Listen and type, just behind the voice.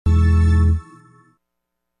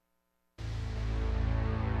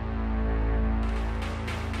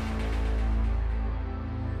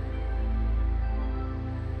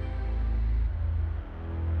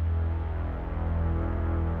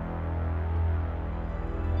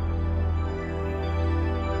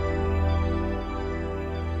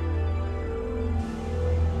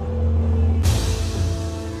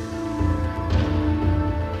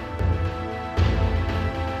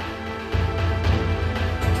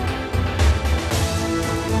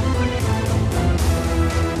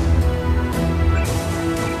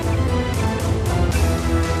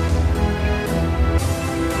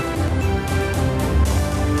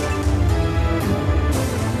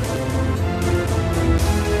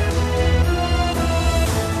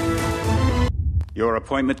Your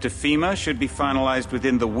appointment to FEMA should be finalized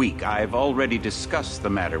within the week. I've already discussed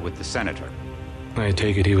the matter with the Senator. I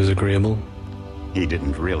take it he was agreeable? He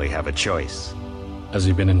didn't really have a choice. Has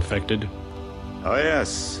he been infected? Oh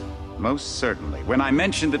yes, most certainly. When I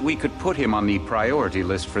mentioned that we could put him on the priority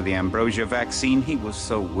list for the ambrosia vaccine, he was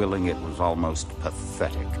so willing it was almost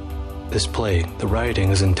pathetic. This plague, the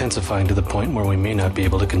rioting, is intensifying to the point where we may not be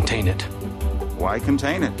able to contain it. Why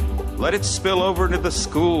contain it? Let it spill over into the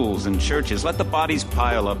schools and churches. Let the bodies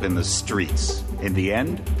pile up in the streets. In the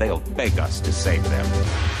end, they'll beg us to save them.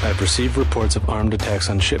 I've received reports of armed attacks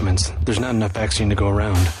on shipments. There's not enough vaccine to go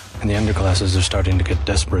around, and the underclasses are starting to get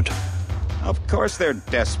desperate. Of course they're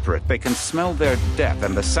desperate. They can smell their death,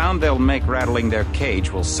 and the sound they'll make rattling their cage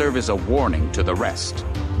will serve as a warning to the rest.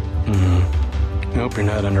 I hope you're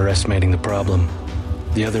not underestimating the problem.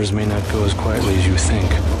 The others may not go as quietly as you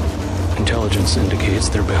think. Intelligence indicates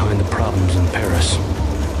they're behind the problems in Paris.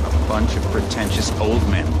 A bunch of pretentious old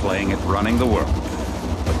men playing at running the world.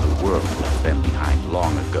 But the world left them behind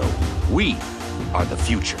long ago. We are the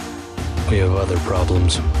future. We have other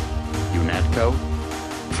problems. UNATCO?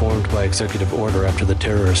 Formed by executive order after the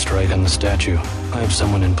terrorist strike on the statue. I have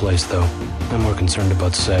someone in place, though. I'm more concerned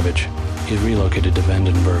about Savage. He's relocated to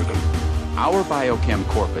Vandenberg. Our biochem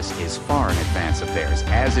corpus is far in advance of theirs,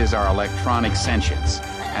 as is our electronic sentience.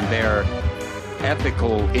 And their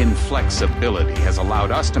ethical inflexibility has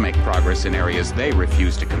allowed us to make progress in areas they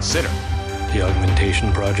refuse to consider. The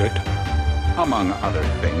augmentation project? Among other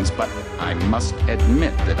things, but I must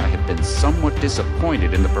admit that I have been somewhat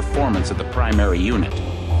disappointed in the performance of the primary unit.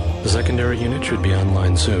 The secondary unit should be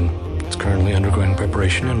online soon. It's currently undergoing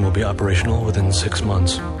preparation and will be operational within 6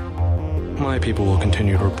 months. My people will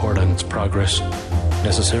continue to report on its progress. If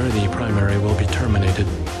necessary, the primary will be terminated.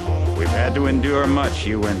 We've had to endure much,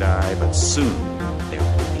 you and I, but soon there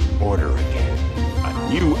will be order again. A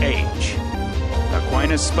new age.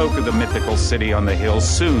 Aquinas spoke of the mythical city on the hill.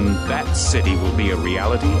 Soon that city will be a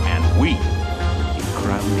reality, and we will be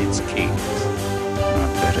crowned its kings.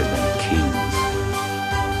 Not better than kings.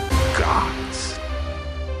 Gods.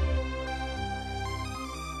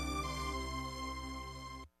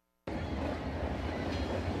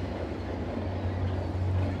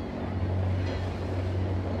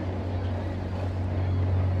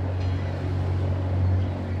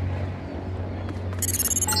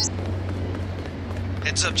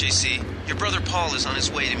 Heads up, JC. Your brother Paul is on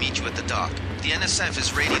his way to meet you at the dock. The NSF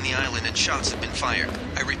is raiding the island and shots have been fired.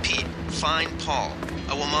 I repeat, find Paul.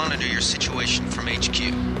 I will monitor your situation from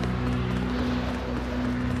HQ.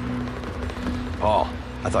 Paul,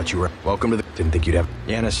 I thought you were... Welcome to the... Didn't think you'd have...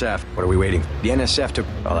 The NSF. What are we waiting? The NSF took...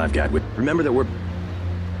 All I've got with... Remember that we're...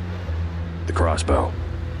 The crossbow.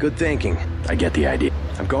 Good thinking. I get the idea.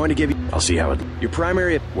 I'm going to give you... I'll see how it... Your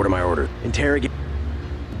primary... What are my orders? Interrogate...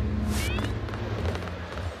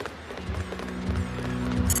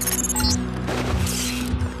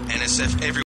 NSF everywhere.